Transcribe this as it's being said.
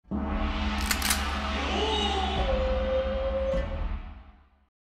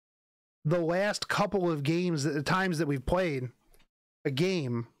the last couple of games, the times that we've played a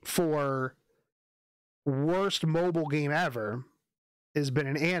game for worst mobile game ever, has been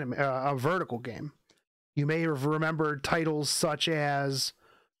an anime, a vertical game. You may have remembered titles such as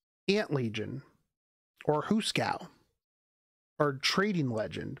Ant Legion or Huskow or Trading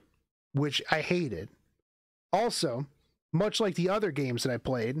Legend, which I hated. Also, much like the other games that I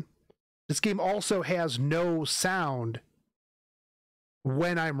played, this game also has no sound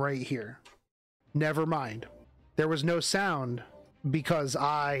when I'm right here. Never mind. There was no sound because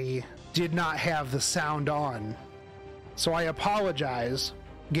I did not have the sound on. So I apologize,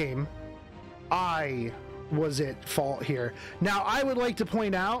 game. I was at fault here. Now, I would like to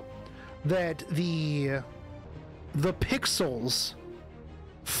point out that the pixels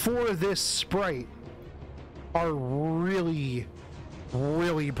for this sprite are really,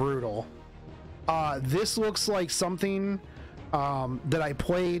 really brutal. This looks like something that I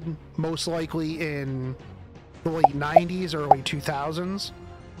played most likely in the late 90s, early 2000s.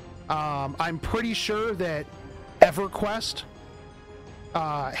 I'm pretty sure that EverQuest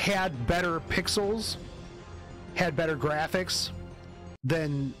had better pixels, had better graphics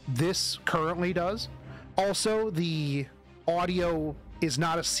than this currently does. Also, the audio is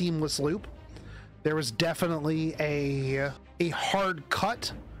not a seamless loop. There was definitely a hard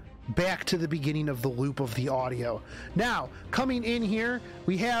cut back to the beginning of the loop of the audio. Now, coming in here,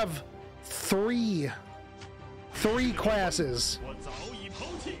 we have three classes.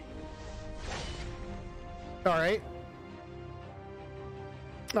 All right.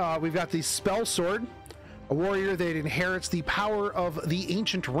 We've got the Spell Sword, a warrior that inherits the power of the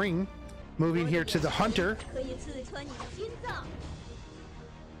Ancient Ring. Moving here to the Hunter.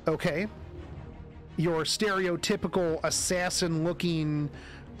 Okay. Your stereotypical assassin-looking,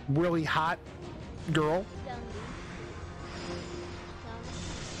 really hot girl.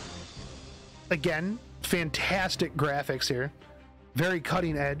 Again, fantastic graphics here. Very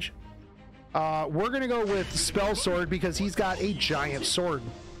cutting edge. We're going to go with Spell Sword because he's got a giant sword.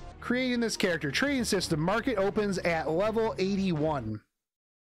 Creating this character. Trading system. Market opens at level 81.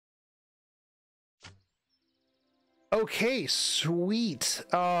 Okay, sweet.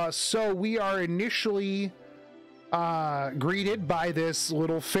 So we are initially greeted by this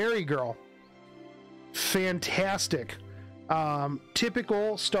little fairy girl. Fantastic.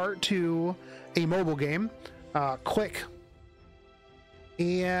 Typical start to a mobile game. Click.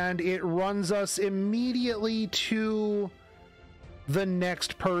 And it runs us immediately to the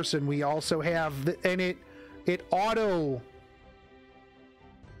next person. We also have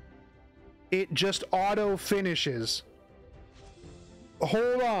it just auto finishes.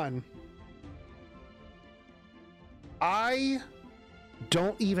 Hold on. I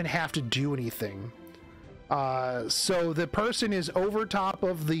don't even have to do anything. So the person is over top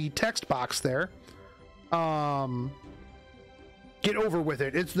of the text box there. Get over with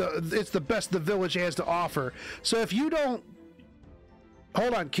it. It's the best the village has to offer. So if you don't,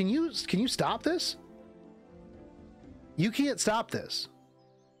 hold on. Can you stop this? You can't stop this.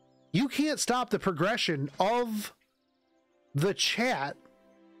 You can't stop the progression of the chat.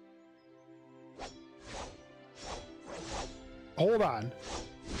 Hold on.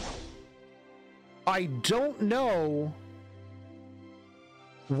 I don't know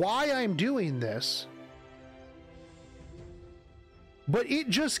why I'm doing this, but it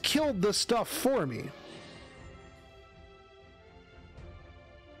just killed the stuff for me.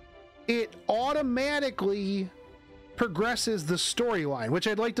 It automatically progresses the storyline, which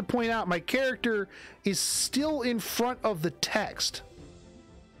I'd like to point out, my character is still in front of the text.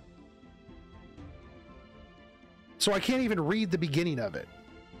 So I can't even read the beginning of it.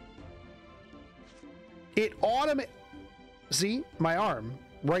 It see my arm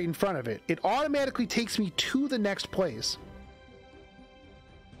right in front of it. It automatically takes me to the next place.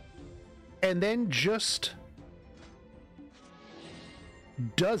 And then just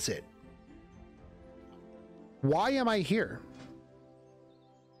does it. Why am I here?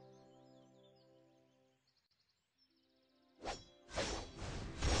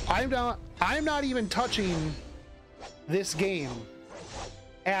 I'm not even touching this game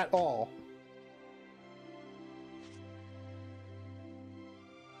at all.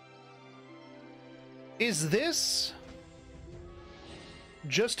 Is this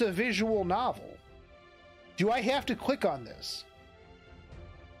just a visual novel? Do I have to click on this?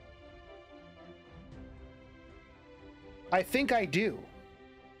 I think I do.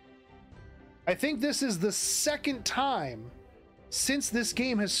 I think this is the second time since this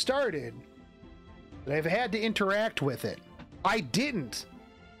game has started that I've had to interact with it. I didn't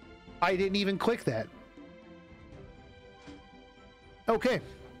even click that. Okay.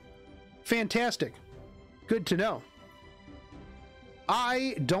 Fantastic. Good to know.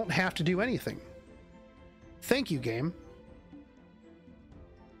 I don't have to do anything. Thank you, game.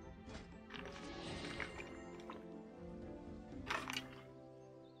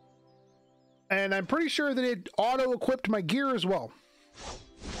 And I'm pretty sure that it auto-equipped my gear as well.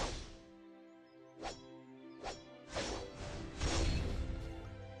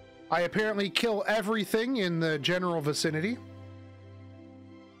 I apparently kill everything in the general vicinity.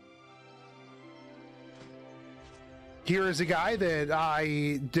 Here is a guy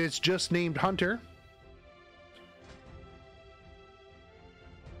that's just named Hunter.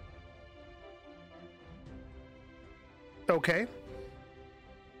 Okay.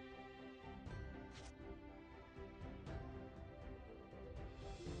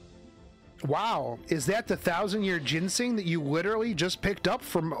 Wow, is that the 1,000-year ginseng that you literally just picked up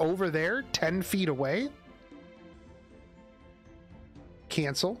from over there, 10 feet away?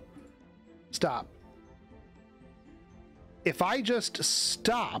 Cancel. Stop. If I just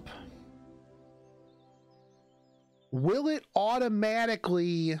stop, will it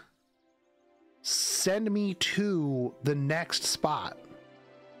automatically send me to the next spot?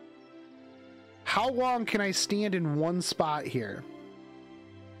 How long can I stand in one spot here?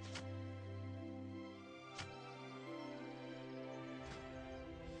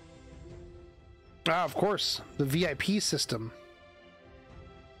 Ah, of course, the VIP system.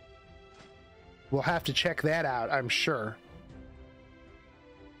 We'll have to check that out, I'm sure.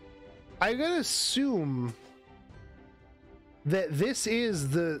 I'm gonna assume that this is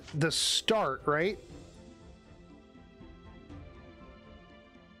the start, right?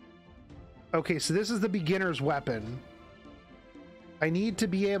 Okay, so this is the beginner's weapon. I need to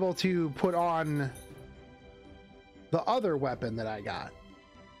be able to put on the other weapon that I got.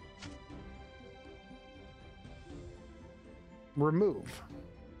 Remove.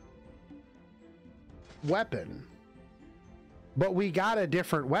 Weapon. But we got a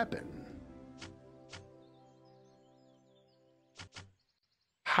different weapon.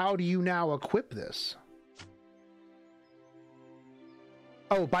 How do you now equip this?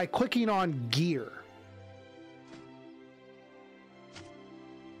 Oh, by clicking on gear.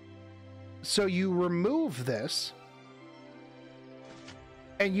 So you remove this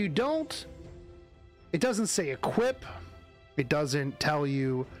and you don't, it doesn't say equip. It doesn't tell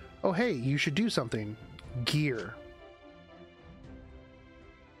you, oh, hey, you should do something. Gear.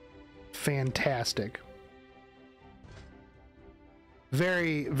 Fantastic.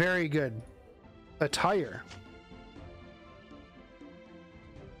 Very, very good. Attire.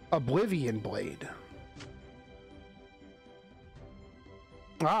 Oblivion Blade.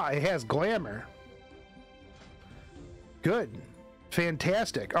 Ah, it has glamour. Good.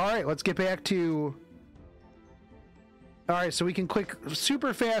 Fantastic. All right, let's get back to... All right, so we can click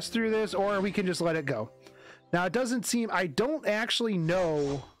super fast through this, or we can just let it go. Now, it doesn't seem... I don't actually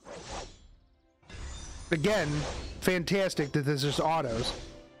know... Again, fantastic that this is autos.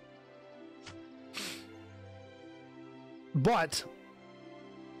 But...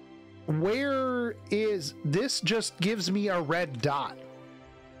 where is... This just gives me a red dot.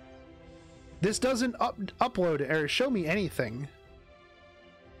 This doesn't upload or show me anything.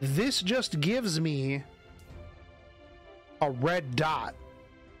 This just gives me a red dot.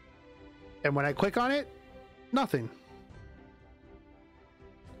 And when I click on it, nothing.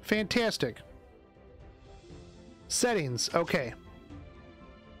 Fantastic. Settings, okay.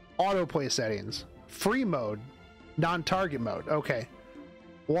 Autoplay settings. Free mode. Non-target mode, okay.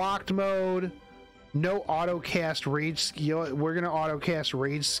 Locked mode. No autocast rage skill. We're gonna autocast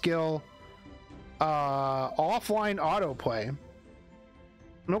rage skill. Offline autoplay.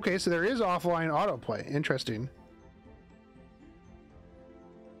 Okay, so there is offline autoplay. Interesting.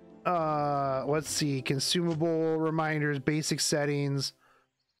 Let's see. Consumable reminders, basic settings.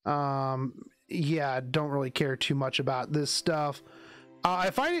 Yeah, don't really care too much about this stuff.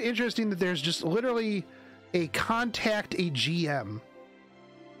 I find it interesting that there's just literally a contact a GM.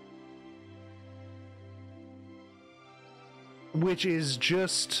 Which is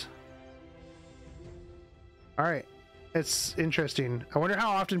just... Alright. It's interesting. I wonder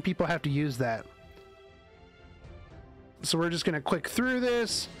how often people have to use that. So we're just going to click through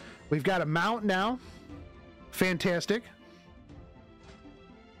this. We've got a mount now. Fantastic.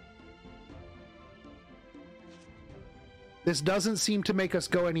 This doesn't seem to make us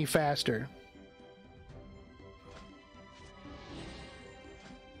go any faster.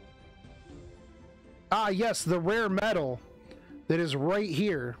 Ah, yes, the rare metal that is right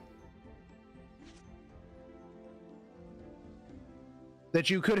here. That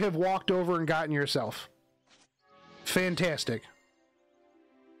you could have walked over and gotten yourself. Fantastic.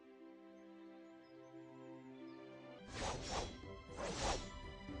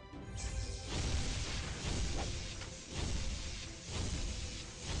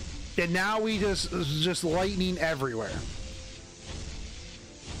 And now we just lightning everywhere.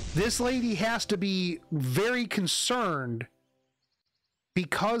 This lady has to be very concerned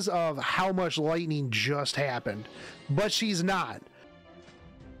because of how much lightning just happened, but she's not.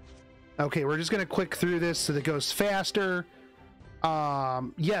 Okay, we're just gonna click through this so that it goes faster.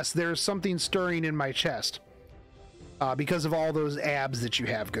 Yes, there's something stirring in my chest because of all those abs that you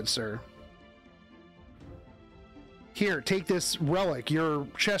have, good sir. Here, take this relic. Your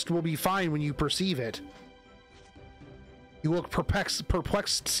chest will be fine when you perceive it. You look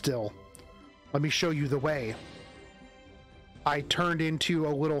perplexed still. Let me show you the way. I turned into a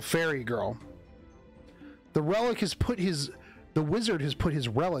little fairy girl. The wizard has put his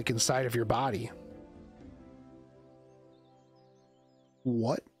relic inside of your body.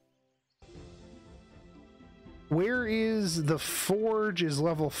 What? Where is the forge? Is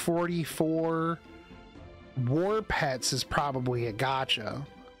level 44. War pets is probably a gotcha.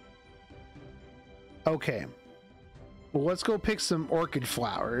 Okay. Well, let's go pick some orchid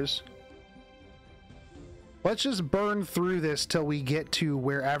flowers. Let's just burn through this till we get to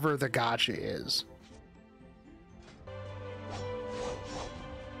wherever the gotcha is.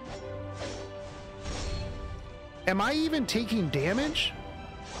 Am I even taking damage?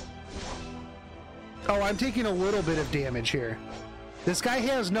 Oh, I'm taking a little bit of damage here. This guy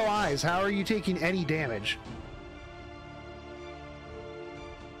has no eyes. How are you taking any damage?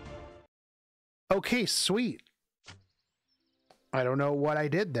 Okay, sweet. I don't know what I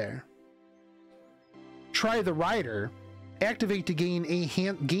did there. Try the rider. Activate to gain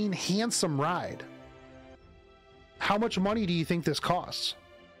gain handsome ride. How much money do you think this costs?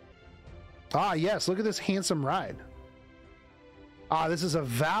 Ah, yes, look at this handsome ride. Ah, this is a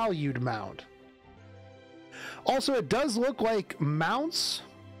valued mount. Also, it does look like mounts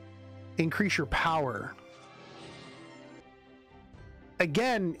increase your power.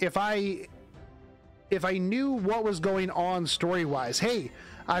 Again, if I knew what was going on story-wise, hey,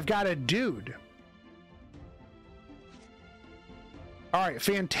 I've got a dude. All right,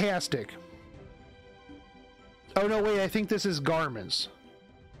 fantastic. Oh no, wait, I think this is garments.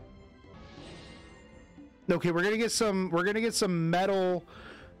 Okay, we're gonna get some metal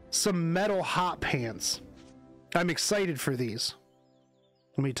hot pants. I'm excited for these.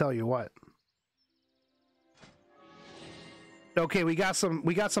 Let me tell you what. Okay, we got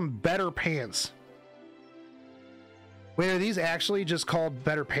some better pants. Wait, are these actually just called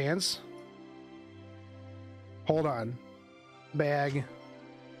better pants? Hold on. Bag.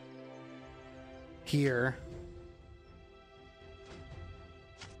 Here.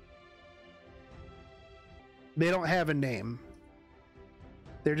 They don't have a name.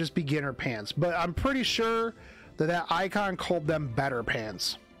 They're just beginner pants, but I'm pretty sure that icon called them better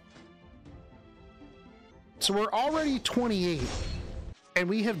pants. So we're already 28 and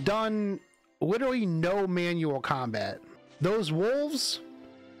we have done literally no manual combat. Those wolves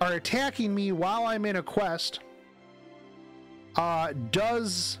are attacking me while I'm in a quest.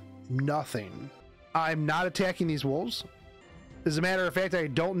 Does nothing. I'm not attacking these wolves. As a matter of fact, I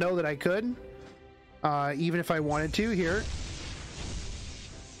don't know that I could, even if I wanted to. Here.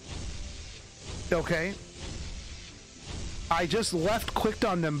 Okay. I just left clicked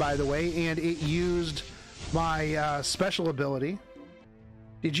on them, by the way, and it used my special ability.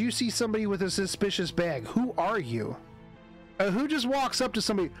 Did you see somebody with a suspicious bag? Who are you? Who just walks up to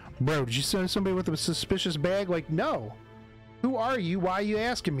somebody? Bro, did you see somebody with a suspicious bag? Like, no. Who are you? Why are you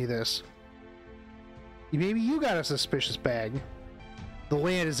asking me this? Maybe you got a suspicious bag. The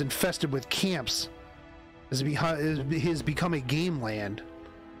land is infested with camps. It has become a game land.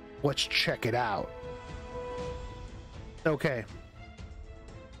 Let's check it out. Okay.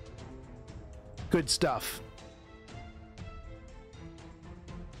 Good stuff.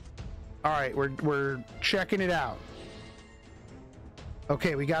 All right, we're checking it out.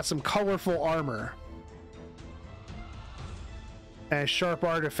 Okay, we got some colorful armor. And a sharp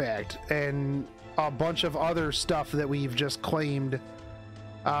artifact. And a bunch of other stuff that we've just claimed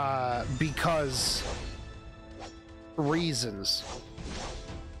because reasons.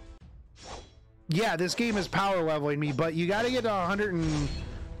 Yeah, this game is power leveling me, but you got to get to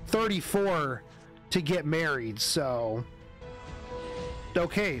 134 to get married, so...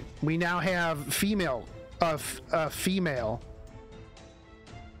 Okay, we now have female. Female.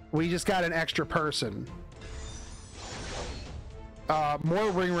 We just got an extra person. More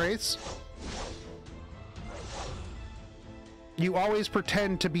ring rates. You always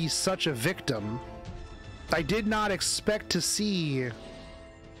pretend to be such a victim. I did not expect to see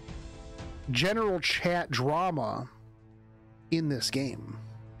general chat drama in this game,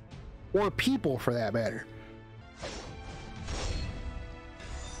 or people for that matter.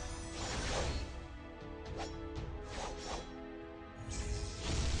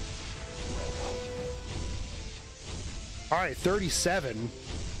 right, 37.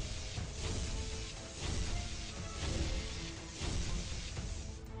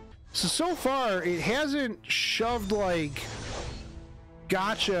 So far, it hasn't shoved, like,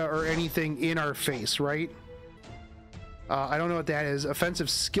 gotcha or anything in our face, right? I don't know what that is. Offensive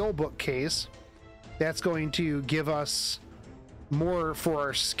skill book case. That's going to give us more for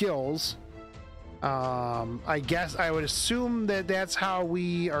our skills. I guess I would assume that that's how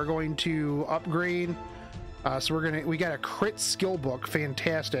we are going to upgrade. So we got a crit skill book.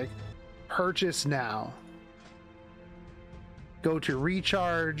 Fantastic. Purchase now. Go to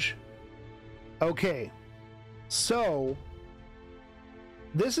recharge. Okay. So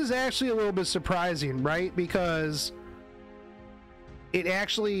this is actually a little bit surprising, right? Because it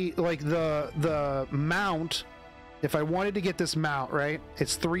actually, like, the mount, if I wanted to get this mount, right,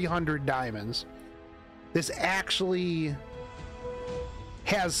 it's 300 diamonds. This actually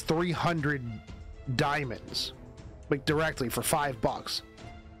has 300 diamonds, like, directly for $5.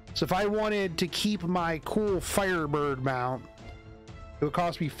 So if I wanted to keep my cool Firebird mount, it would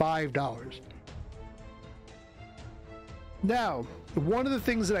cost me $5. Now, one of the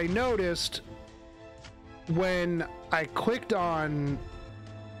things that I noticed when I clicked on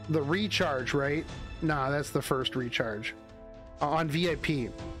the recharge, right? Nah, that's the first recharge. On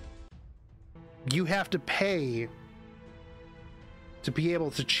VIP, you have to pay to be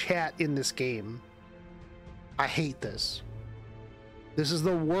able to chat in this game. I hate this. This is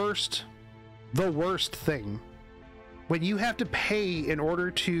the worst thing. When you have to pay in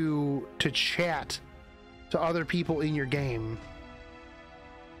order to chat to other people in your game.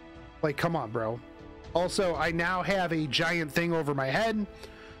 Like, come on, bro. Also, I now have a giant thing over my head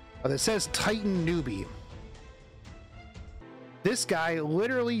that says Titan Newbie. This guy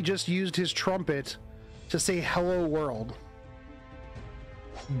literally just used his trumpet to say hello world.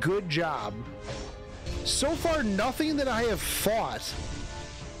 Good job. So far, nothing that I have fought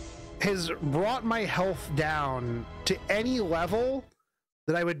has brought my health down to any level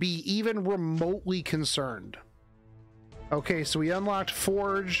that I would be even remotely concerned. Okay, so we unlocked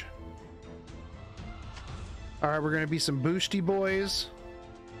Forge. All right, we're going to be some boosty boys.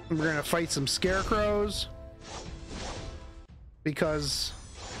 We're going to fight some scarecrows. Because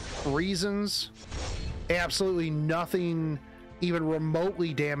reasons. Absolutely nothing even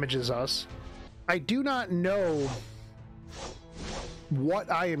remotely damages us. I do not know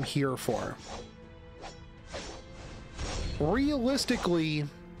what I am here for. Realistically,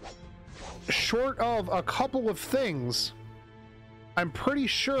 short of a couple of things, I'm pretty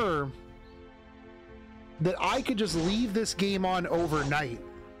sure that I could just leave this game on overnight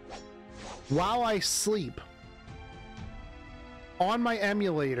while I sleep on my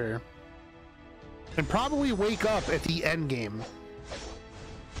emulator and probably wake up at the end game.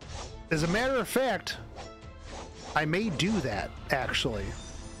 As a matter of fact, I may do that, actually.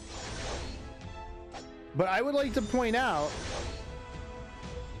 But I would like to point out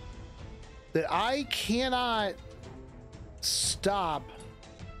that I cannot stop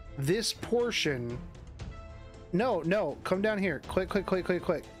this portion. No, come down here. Click, click, click, click,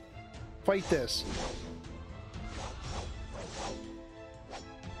 click. Fight this.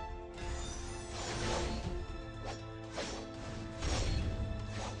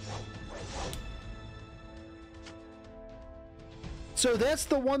 So that's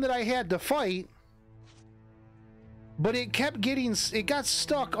the one that I had to fight, but it got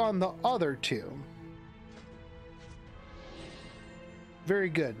stuck on the other two. Very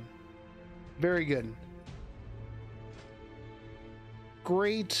good. Very good.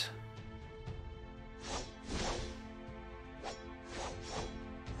 Great.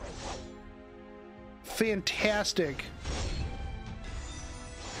 Fantastic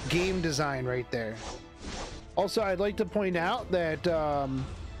game design right there. Also, I'd like to point out that,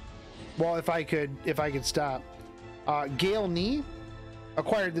 well, if I could stop, Gale Nee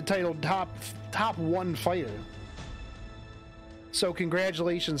acquired the title top 1 fighter. So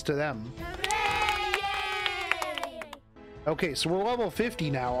congratulations to them. Okay, so we're level 50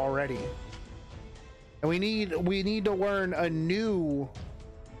 now already, and we need to learn a new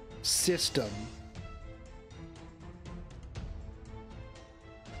system.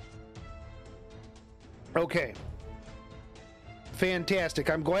 Okay. Fantastic.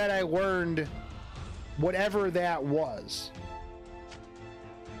 I'm glad I learned whatever that was.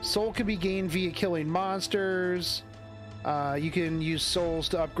 Soul can be gained via killing monsters. You can use souls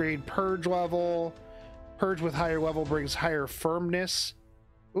to upgrade purge level. Purge with higher level brings higher firmness.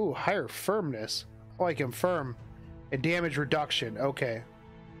 Ooh, higher firmness. I like him firm. And damage reduction. Okay.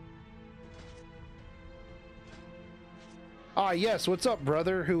 Ah, yes. What's up,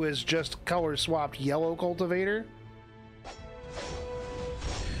 brother, who is just color swapped yellow cultivator?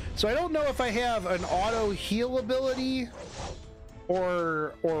 So I don't know if I have an auto heal ability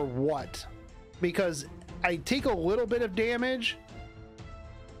or what, because I take a little bit of damage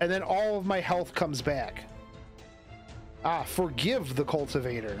and then all of my health comes back. Ah, Forgive the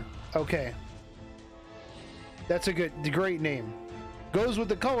Cultivator. Okay. That's a great name. Goes with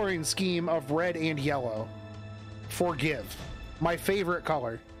the coloring scheme of red and yellow. Forgive. My favorite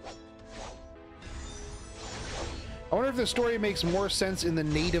color. I wonder if the story makes more sense in the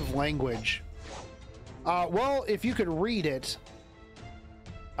native language. Well, if you could read it,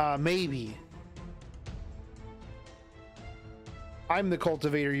 maybe. I'm the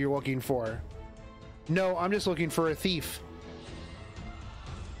cultivator you're looking for. No, I'm just looking for a thief.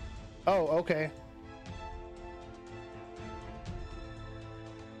 Oh, okay.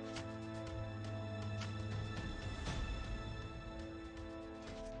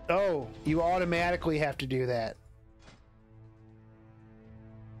 Oh, you automatically have to do that.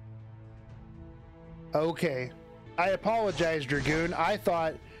 Okay. I apologize, Dragoon. I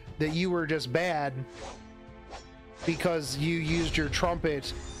thought that you were just bad because you used your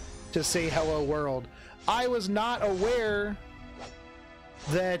trumpet to say hello world. I was not aware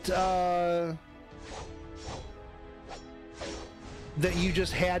that that you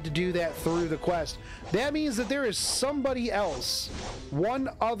just had to do that through the quest. That means that there is somebody else, one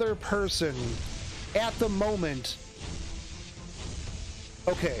other person at the moment.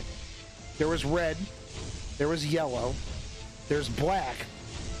 Okay, there was red, there was yellow, there's black,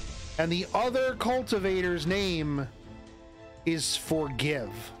 and the other cultivator's name is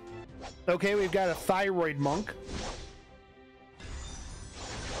Forgive. Okay, we've got a thyroid monk.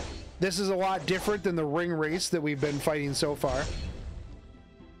 This is a lot different than the ring race that we've been fighting so far.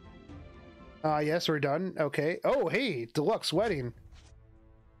 Yes, we're done. Okay. Oh, hey, deluxe wedding.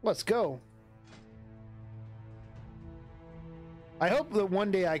 Let's go. I hope that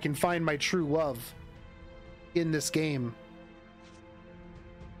one day I can find my true love in this game.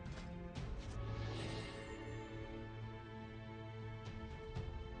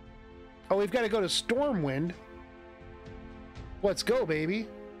 Oh, we've got to go to Stormwind. Let's go, baby.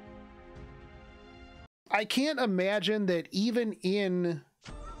 I can't imagine that even in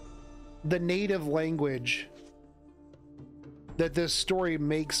the native language that this story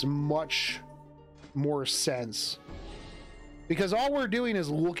makes much more sense, because all we're doing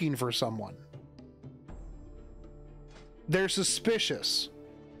is looking for someone. They're suspicious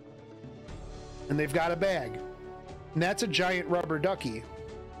and they've got a bag, and that's a giant rubber ducky.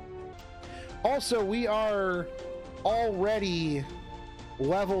 Also, we are already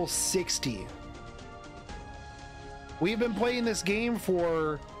level 60. We've been playing this game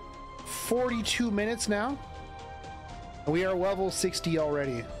for 42 minutes now. We are level 60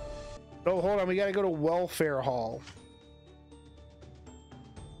 already. Oh, hold on. We got to go to Welfare Hall.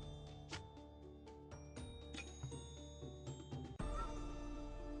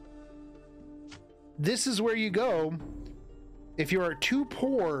 This is where you go if you are too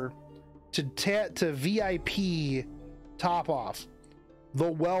poor to VIP top off.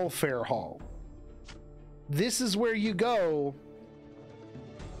 The Welfare Hall. This is where you go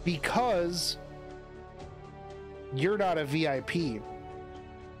because you're not a VIP.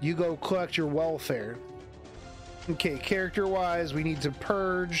 You go collect your welfare. Okay, character-wise, we need to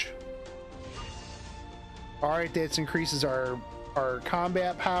purge. Alright, that increases our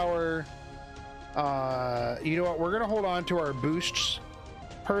combat power. You know what? We're going to hold on to our boosts.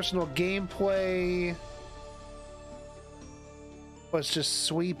 Personal gameplay. Let's just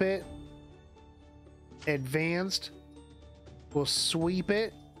sweep it. Advanced. We'll sweep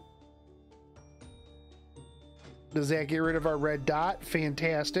it. Does that get rid of our red dot?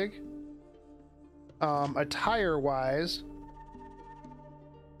 Fantastic. Attire wise,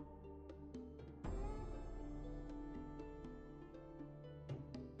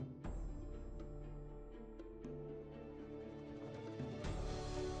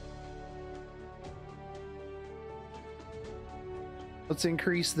 let's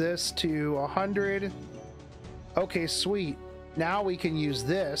increase this to 100. Okay, sweet. Now we can use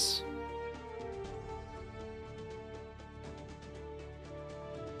this.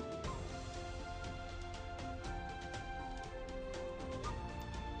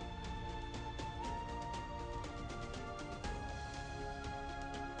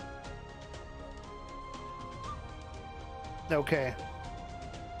 Okay.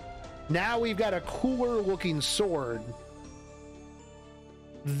 Now we've got a cooler looking sword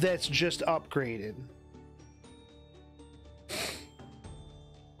that's just upgraded.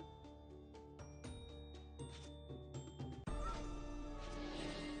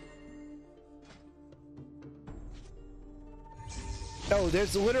 Oh,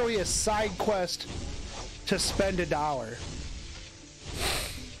 there's literally a side quest to spend $1.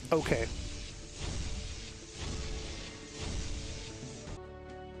 Okay.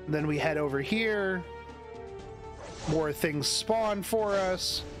 Then we head over here. More things spawn for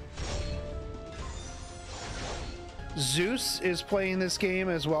us. Zeus is playing this game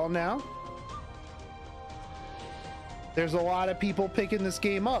as well now. There's a lot of people picking this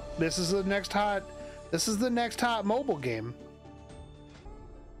game up. This is the next hot mobile game.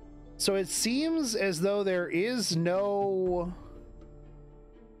 So it seems as though there is no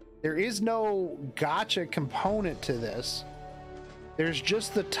gacha component to this. There's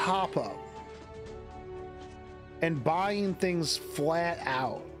just the top up and buying things flat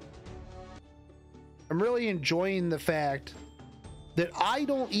out. I'm really enjoying the fact that I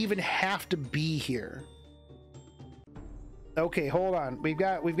don't even have to be here. Okay, hold on. We've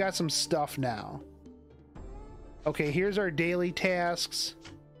got some stuff now. Okay, here's our daily tasks.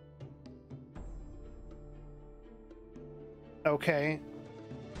 Okay.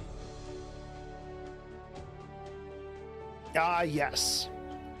 Ah, yes.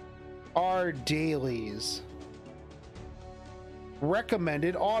 Our dailies.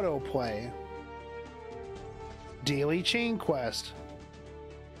 Recommended autoplay. Daily chain quest.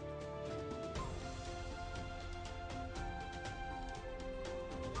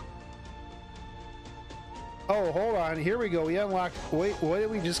 Oh, hold on. Here we go. We unlocked... Wait, what did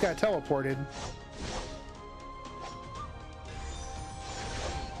we just got teleported?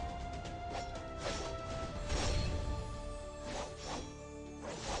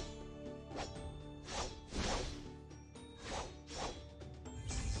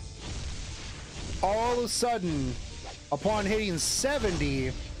 All of a sudden, upon hitting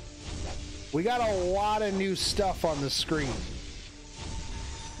 70, we got a lot of new stuff on the screen.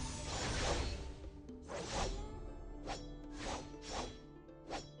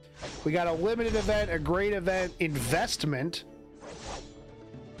 We got a limited event, a great event, investment.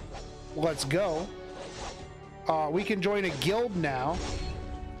 Let's go. We can join a guild now.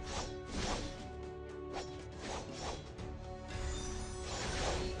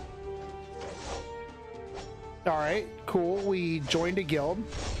 All right, cool. We joined a guild.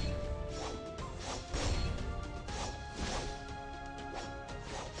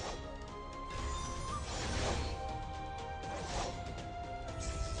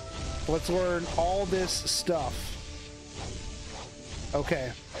 Let's learn all this stuff.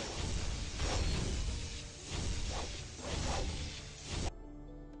 Okay.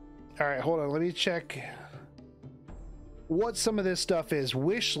 All right, hold on. Let me check what some of this stuff is.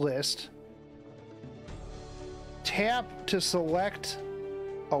 Wish list. Tap to select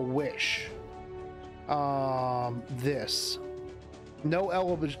a wish. This. No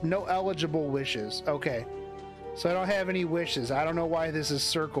eligible wishes. Okay. So I don't have any wishes. I don't know why this is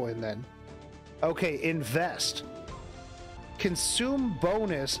circling then. Okay, invest. Consume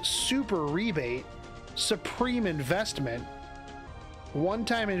bonus, super rebate, supreme investment,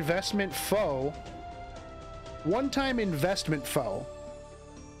 one-time investment foe,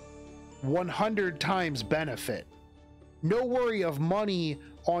 100 times benefit. No worry of money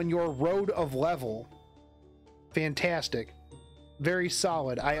on your road of level. Fantastic. Very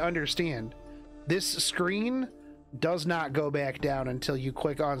solid. I understand. This screen does not go back down until you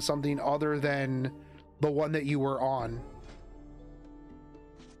click on something other than the one that you were on.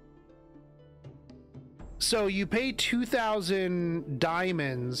 So you pay 2,000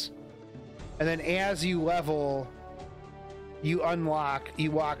 diamonds, and then as you level, you unlock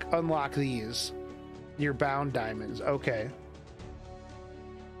these. Your bound diamonds. Okay.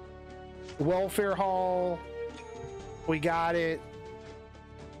 Welfare hall. We got it.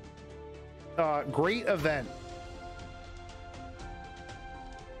 Great event.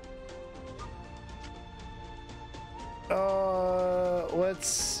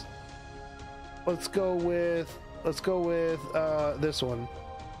 Let's go with this one.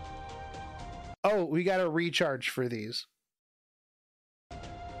 Oh, we got to recharge for these.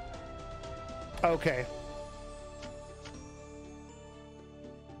 Okay.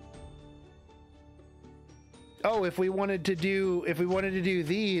 Oh, if we wanted to do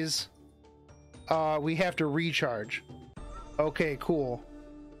these, we have to recharge. Okay, cool.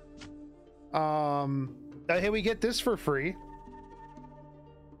 Hey, we get this for free.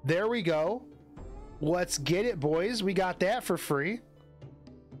 There we go. Let's get it, boys. We got that for free.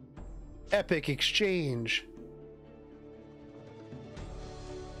 Epic exchange.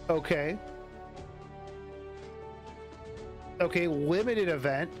 Okay. Okay, limited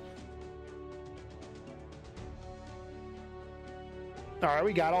event. All right,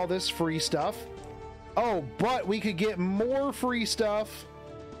 we got all this free stuff. Oh, but we could get more free stuff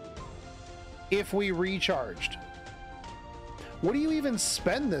if we recharged. What do you even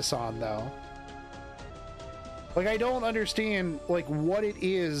spend this on, though? Like, I don't understand, like, what it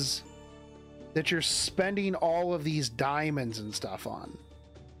is that you're spending all of these diamonds and stuff on.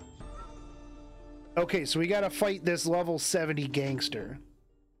 Okay, so we gotta fight this level 70 gangster.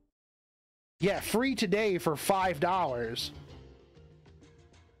 Yeah, free today for $5.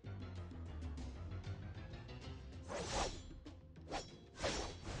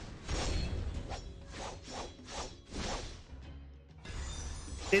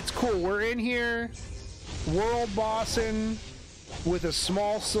 It's cool. We're in here, world bossing with a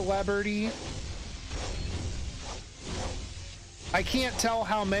small celebrity. I can't tell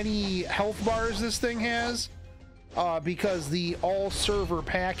how many health bars this thing has because the all server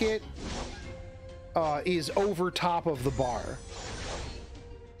packet is over top of the bar.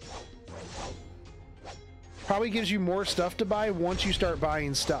 Probably gives you more stuff to buy once you start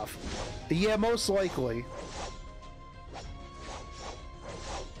buying stuff. Yeah, most likely.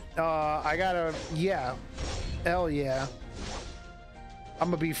 I gotta, yeah. Hell yeah. I'm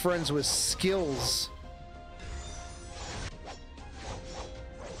gonna be friends with Skills.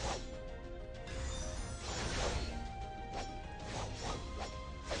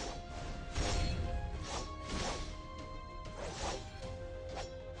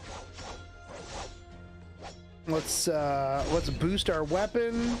 Let's boost our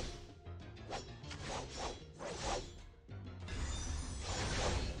weapon.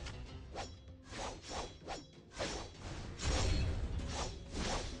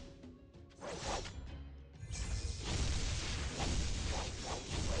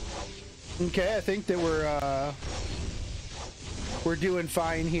 Okay, I think that we're doing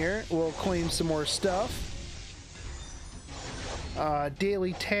fine here. We'll claim some more stuff.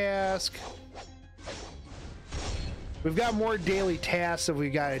 Daily task. We've got more daily tasks that we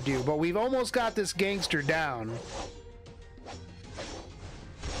got to do, but we've almost got this gangster down.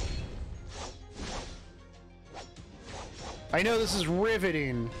 I know this is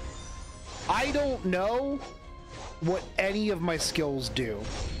riveting. I don't know what any of my skills do.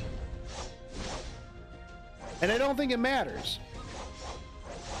 And I don't think it matters.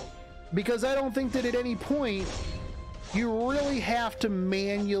 Because I don't think that at any point you really have to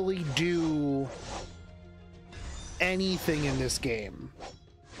manually do anything in this game.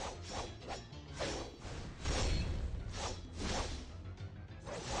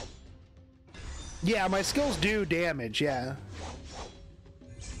 Yeah, my skills do damage, yeah.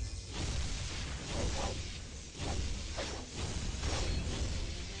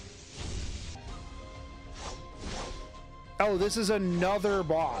 Oh, this is another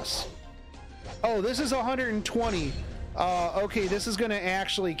boss. Oh, this is 120. Okay, this is gonna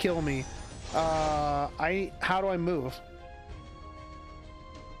actually kill me. How do I move?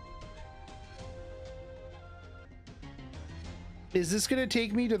 Is this gonna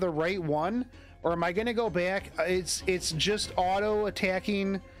take me to the right one? Or am I gonna go back? It's just auto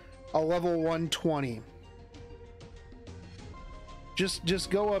attacking a level 120. Just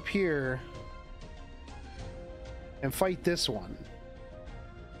go up here and fight this one.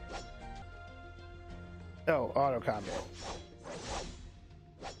 Oh, auto combat.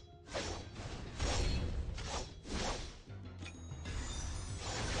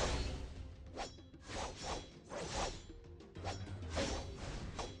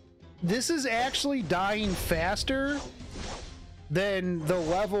 This is actually dying faster than the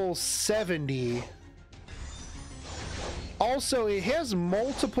level 70. Also, it has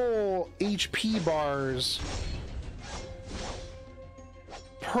multiple HP bars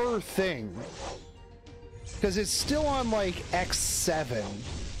per thing. Because it's still on like X7.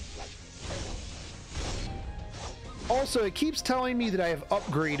 Also, it keeps telling me that I have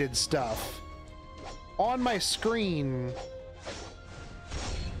upgraded stuff on my screen.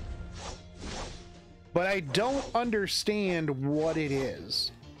 But I don't understand what it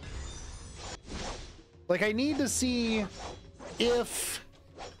is. Like, I need to see if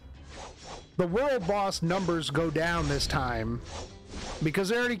the world boss numbers go down this time, because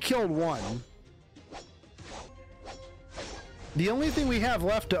I already killed one. The only thing we have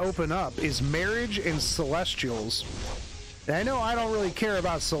left to open up is marriage and celestials. And I know I don't really care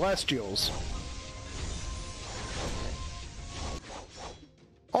about celestials.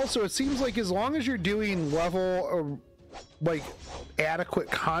 Also, it seems like as long as you're doing level or like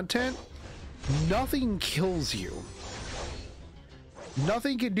adequate content, nothing kills you.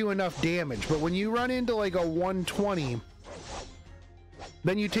 Nothing can do enough damage, but when you run into like a 120,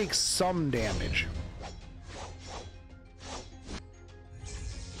 then you take some damage.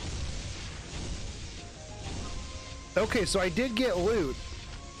 Okay, so I did get loot.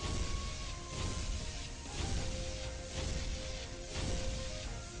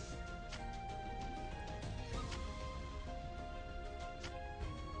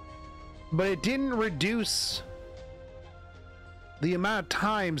 But it didn't reduce the amount of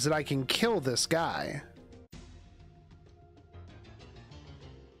times that I can kill this guy.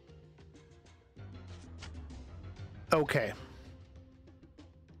 Okay.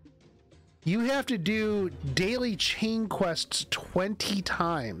 You have to do daily chain quests 20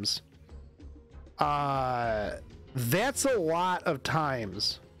 times. That's a lot of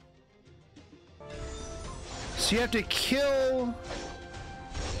times. So you have to kill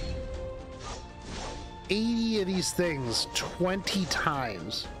 80 of these things 20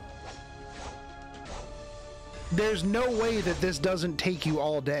 times. There's no way that this doesn't take you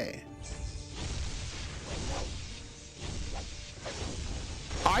all day.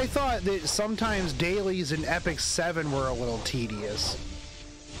 I thought that sometimes dailies in Epic 7 were a little tedious.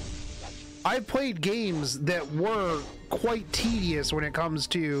 I've played games that were quite tedious when it comes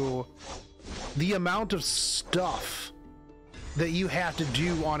to the amount of stuff that you have to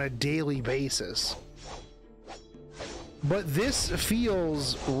do on a daily basis. But this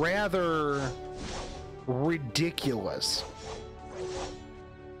feels rather ridiculous.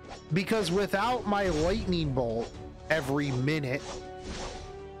 Because without my lightning bolt every minute,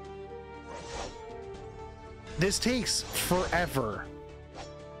 this takes forever.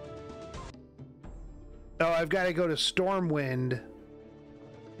 Oh, I've got to go to Stormwind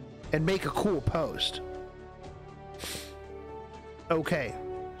and make a cool post. Okay,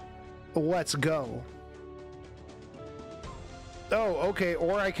 let's go. Oh, okay,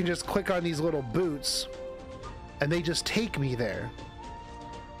 or I can just click on these little boots and they just take me there.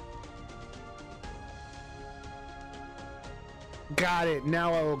 Got it.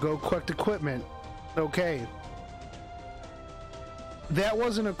 Now I will go collect equipment. Okay. That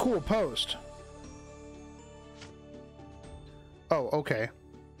wasn't a cool post. Oh, okay.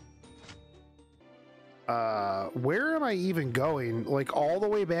 Where am I even going? Like all the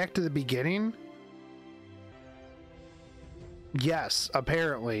way back to the beginning? Yes,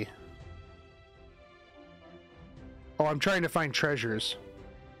 apparently. Oh, I'm trying to find treasures.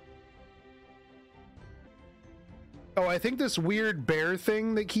 Oh, I think this weird bear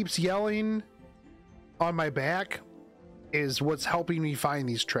thing that keeps yelling on my back is what's helping me find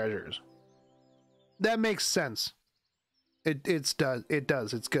these treasures. That makes sense. It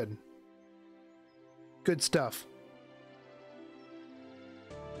does. It's good. Good stuff.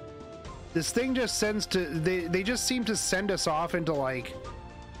 This thing just sends to they just seem to send us off into like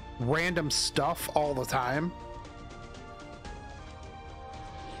random stuff all the time.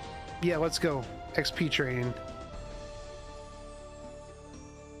 Yeah, let's go. XP training.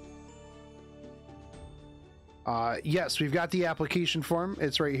 Yes, we've got the application form.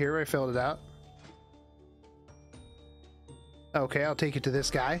 It's right here. I filled it out. Okay, I'll take it to this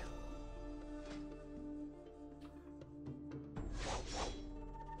guy.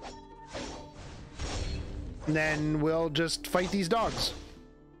 And then we'll just fight these dogs.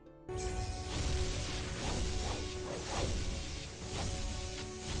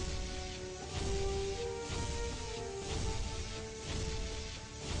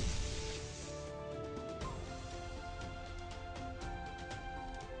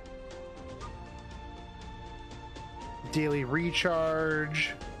 Daily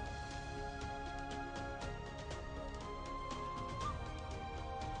recharge.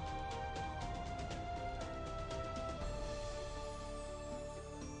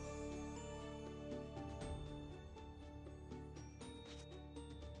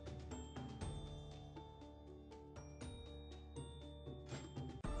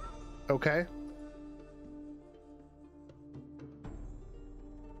 Okay.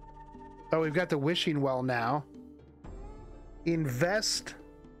 Oh, we've got the wishing well now. Invest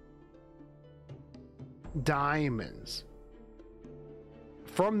diamonds.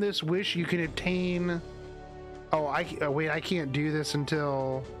 From this wish, you can obtain. Oh, wait, I can't do this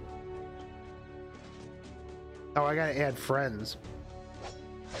until. Oh, I gotta add friends.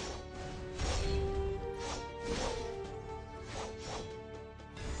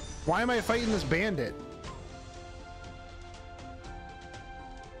 Why am I fighting this bandit?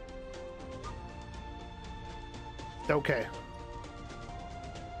 Okay.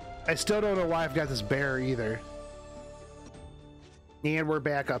 I still don't know why I've got this bear either. And we're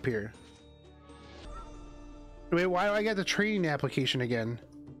back up here. Wait, why do I get the training application again?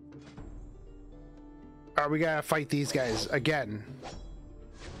 Alright, we gotta fight these guys again.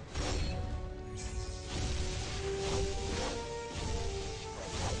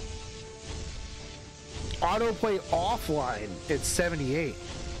 autoplay offline, it's 78.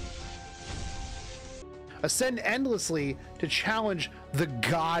 Ascend endlessly to challenge the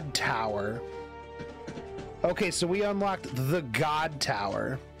God Tower. Okay, so we unlocked the God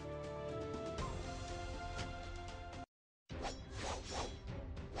Tower.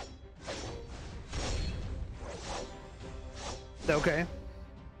 Okay.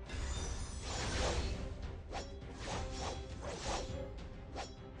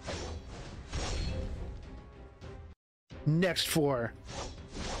 Next floor.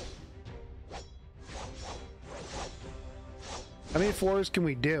 How many floors can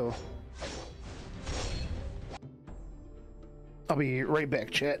we do? I'll be right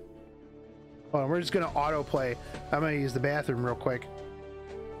back, chat. Hold on, we're just gonna autoplay. I'm gonna use the bathroom real quick.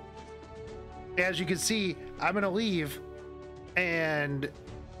 As you can see, I'm gonna leave and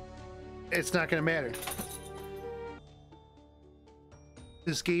it's not gonna matter.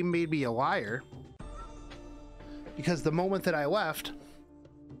 This game made me a liar because the moment that I left,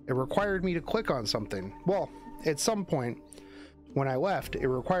 it required me to click on something. Well, at some point when I left, it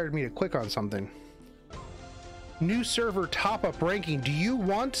required me to click on something. New server top-up ranking. Do you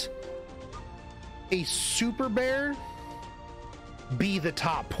want a super bear be the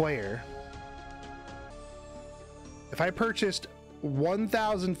top player? If I purchased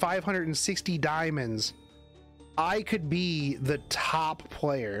 1,560 diamonds, I could be the top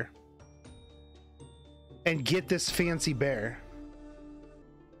player and get this fancy bear.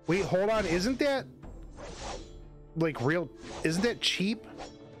 Wait, hold on. Isn't that like real? Isn't that cheap?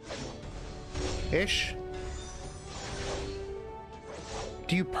 Ish?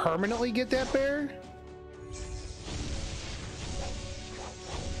 Do you permanently get that bear?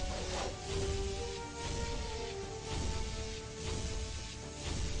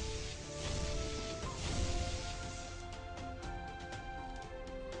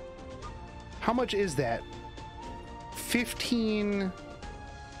 How much is that? 15.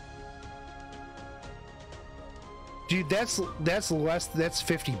 Dude, that's less. That's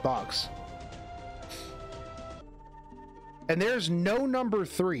 50 bucks. And there's no number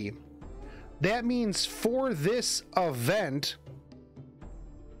 3. That means for this event,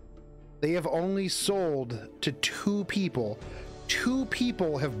 they have only sold to 2 people. 2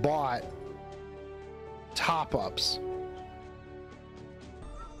 people have bought top-ups.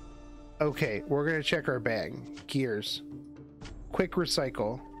 Okay, we're gonna check our bag. Gears. Quick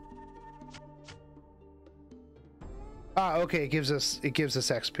recycle. Ah, okay, it gives us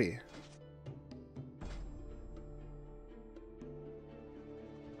XP.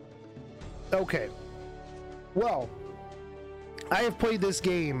 Okay. Well, I have played this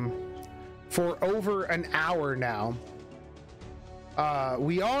game for over an hour now.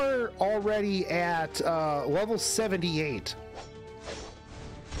 We are already at level 78.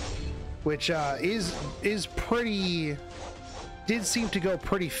 Which is pretty, did seem to go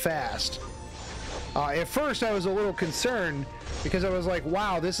pretty fast. At first I was a little concerned because I was like,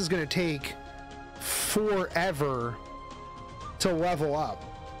 wow, this is gonna take forever to level up.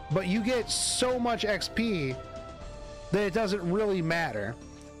 But you get so much XP that it doesn't really matter.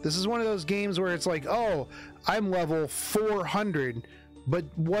 This is one of those games where it's like, oh, I'm level 400, but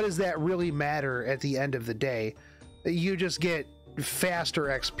what does that really matter at the end of the day? You just get faster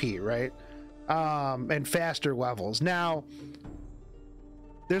XP, right? And faster levels. Now,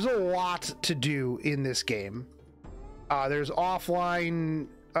 there's a lot to do in this game. There's offline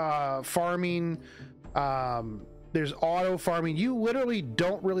farming. There's auto farming. You literally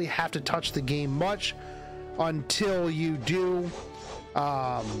don't really have to touch the game much until you do,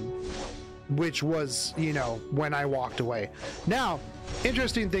 which was, you know, when I walked away. Now,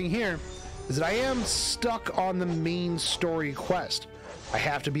 interesting thing here is that I am stuck on the main story quest. I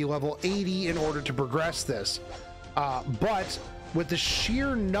have to be level 80 in order to progress this. But with the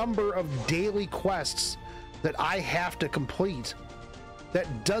sheer number of daily quests that I have to complete,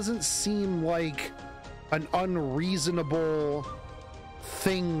 that doesn't seem like an unreasonable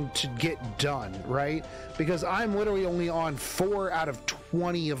thing to get done, right? Because I'm literally only on 4 out of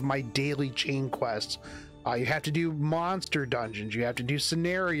 20 of my daily chain quests. You have to do monster dungeons, you have to do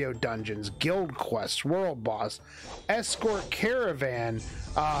scenario dungeons, guild quests, world boss, escort caravan,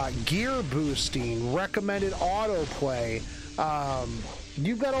 gear boosting, recommended autoplay.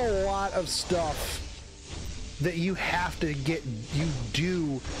 You've got a lot of stuff that you have to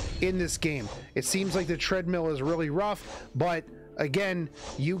do in this game. It seems like the treadmill is really rough, but again,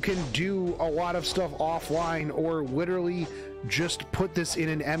 you can do a lot of stuff offline or literally just put this in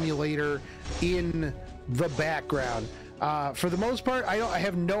an emulator in the background. For the most part, I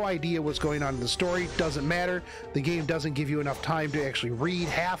have no idea what's going on in the story. Doesn't matter. The game doesn't give you enough time to actually read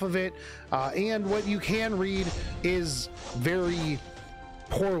half of it. And what you can read is very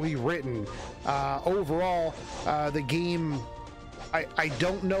poorly written. Overall, the game, I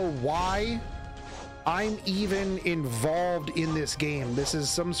don't know why I'm even involved in this game. This is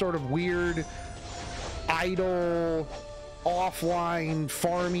some sort of weird idle offline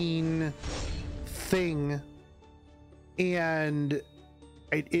farming thing, and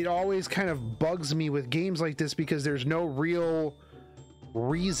it always kind of bugs me with games like this because there's no real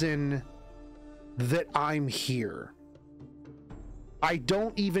reason that I'm here. I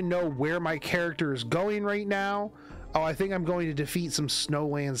don't even know where my character is going right now. Oh, I think I'm going to defeat some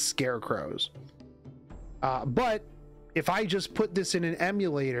Snowland scarecrows. But if I just put this in an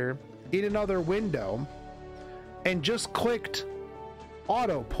emulator in another window and just clicked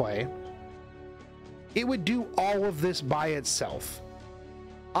autoplay, it would do all of this by itself.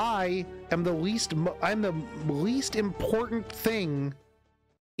 I'm the least important thing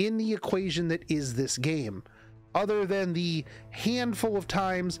in the equation that is this game, other than the handful of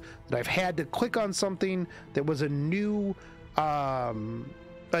times that I've had to click on something that was a new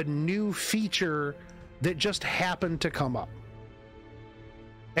feature that just happened to come up.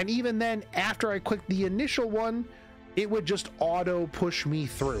 And even then, after I clicked the initial one, it would just auto push me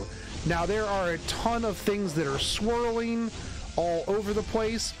through. Now, there are a ton of things that are swirling all over the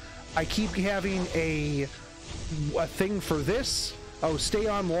place. I keep having a thing for this. Oh, stay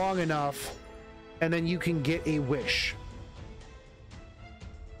on long enough, and then you can get a wish.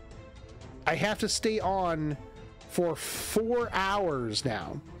 I have to stay on for 4 hours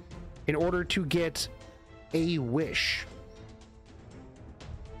now in order to get a wish.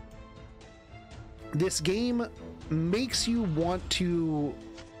 This game makes you want to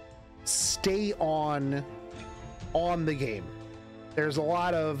stay on the game. There's a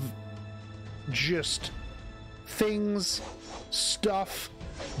lot of just things, stuff,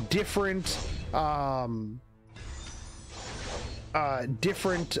 different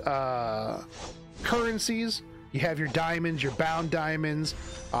currencies. You have your diamonds, your bound diamonds.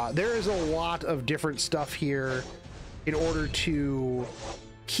 There is a lot of different stuff here in order to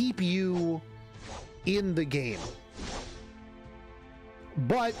keep you in the game.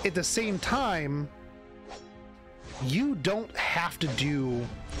 But at the same time, you don't have to do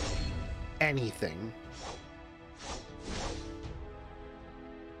anything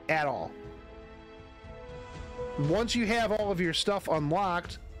at all. Once you have all of your stuff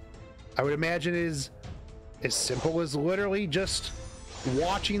unlocked, I would imagine it is as simple as literally just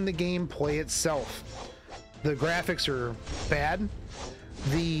watching the game play itself. The graphics are bad.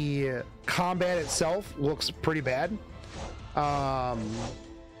 The combat itself looks pretty bad.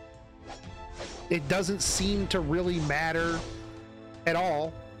 It doesn't seem to really matter at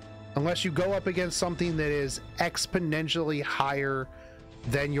all unless you go up against something that is exponentially higher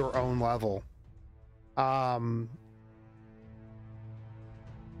than your own level.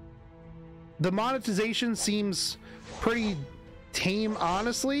 The monetization seems pretty tame,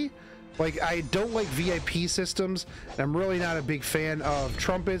 honestly. Like, I don't like VIP systems, and I'm really not a big fan of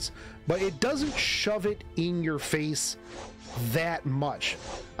trumpets, but it doesn't shove it in your face that much.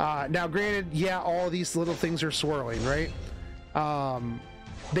 Now, granted, yeah, all of these little things are swirling, right?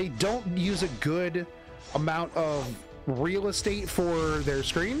 They don't use a good amount of real estate for their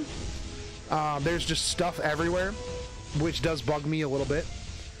screen. There's just stuff everywhere, which does bug me a little bit.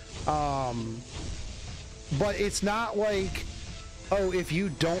 But it's not like, oh, if you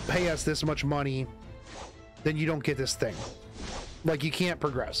don't pay us this much money, then you don't get this thing. Like, you can't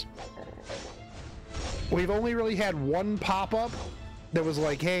progress. We've only really had one pop-up that was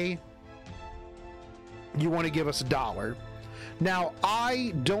like, hey, you want to give us $1. Now,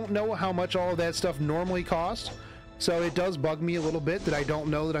 I don't know how much all of that stuff normally costs, so it does bug me a little bit that I don't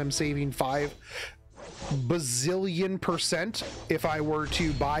know that I'm saving 5 bazillion% if I were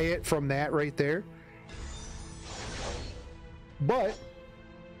to buy it from that right there. But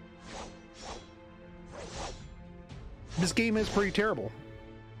this game is pretty terrible.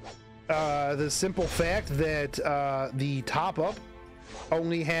 The simple fact that the top-up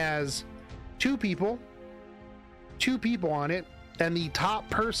only has 2 people on it, and the top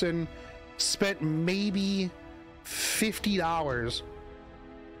person spent maybe $50,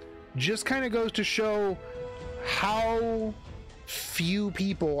 just kind of goes to show how few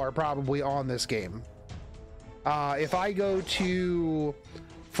people are probably on this game. If I go to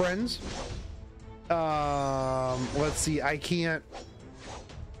friends, let's see, I think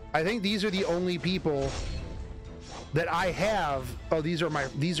these are the only people that I have. Oh, these are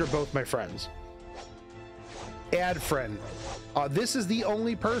both my friends. Add friend. This is the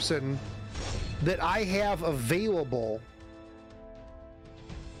only person that I have available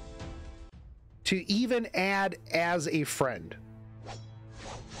to even add as a friend.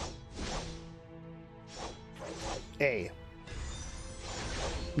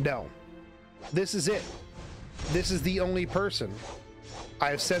 No. This is it. This is the only person.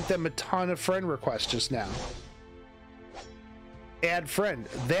 I've sent them a ton of friend requests just now. Add friend.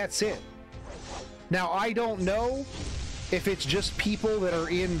 That's it. Now, I don't know if it's just people that are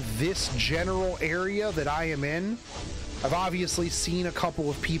in this general area that I am in. I've obviously seen a couple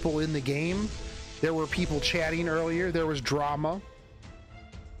of people in the game. There were people chatting earlier. There was drama.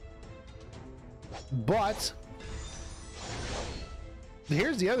 But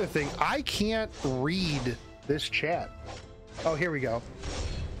here's the other thing. I can't read this chat. Oh, here we go.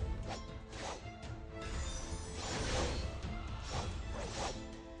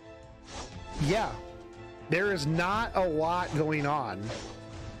 Yeah. There is not a lot going on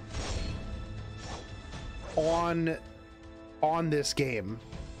this game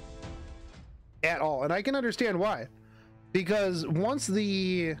at all, and I can understand why, because once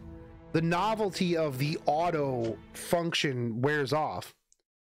the novelty of the auto function wears off,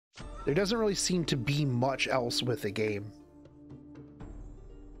 there doesn't really seem to be much else with the game.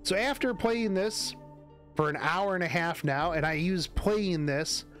 So after playing this for an hour and a half now, and I use playing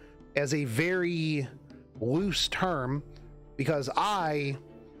this as a very loose term because I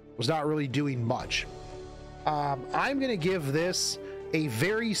was not really doing much, I'm gonna give this a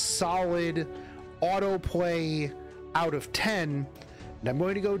very solid autoplay out of 10, and I'm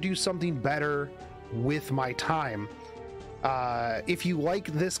going to go do something better with my time. If you like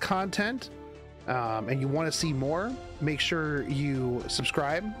this content and you want to see more, make sure you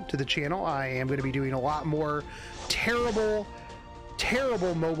subscribe to the channel. I am going to be doing a lot more terrible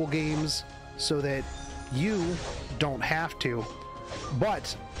mobile games so that you don't have to.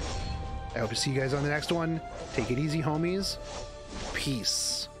 But I hope to see you guys on the next one. Take it easy, homies.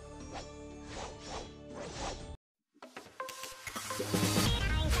 Peace.